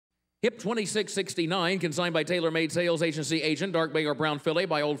Hip 2669, consigned by Tailor Made Sales Agency Agent, Dark Bay or Brown Filly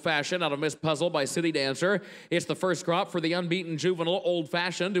by Old Fashioned, out of Miss Puzzle by City Dancer. It's the first crop for the unbeaten juvenile Old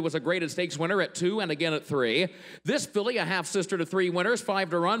Fashioned, who was a graded stakes winner at 2 and again at 3. This filly, a half-sister to 3 winners,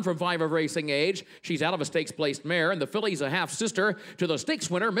 5 to run from 5 of racing age. She's out of a stakes-placed mare, and the filly's a half-sister to the stakes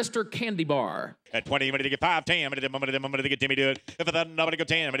winner, Mr. Candy Bar. At 20, I'm going to get 5, 10, I'm going to get Timmy do it. If I thought I'm going to go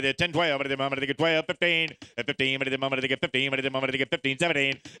 10, I'm going to get 10, 12, I'm going to get 12, 15. At 15, I'm going to get 15, I'm going to get 15,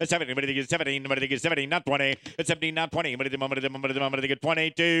 17. At 17, I'm going to get 17, I'm going to get 17, not 20. At 17, not 20, I'm going to get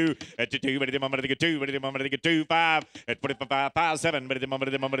 22. At 22, I'm going to get 2, I'm going to get 2, 5. At 25, 5, 7, I'm going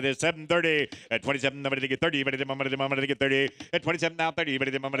to get 7, 30. At 27, I'm going to get 30, I'm going to get 30. At 27, now 30,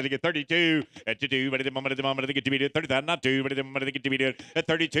 I'm going to get 32. At 32, I'm going to get to be 30, not 2, I'm going to get to be at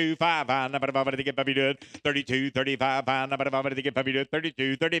 32, 5, I'm going to get Puppy do it. 32, 35, I'm going to get Puppy do it.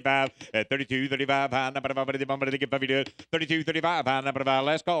 32, 35, at 32, 35, I'm going to get Puppy do it. 32, 35,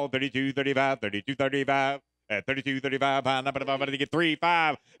 last call. 32, 35, 32, 35. At 32, 35, I'm going to get 3,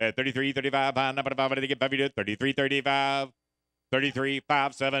 5. At 33, 35, I'm going to get Puppy do it. 33, 35. 33,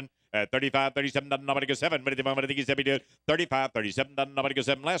 5, 7. At 35, 37, I'm going to get 7. But I'm going to get 7. 35, 37, I'm going to get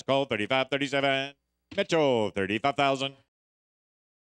 7. Last call. 35, 37. Metro, 35,000.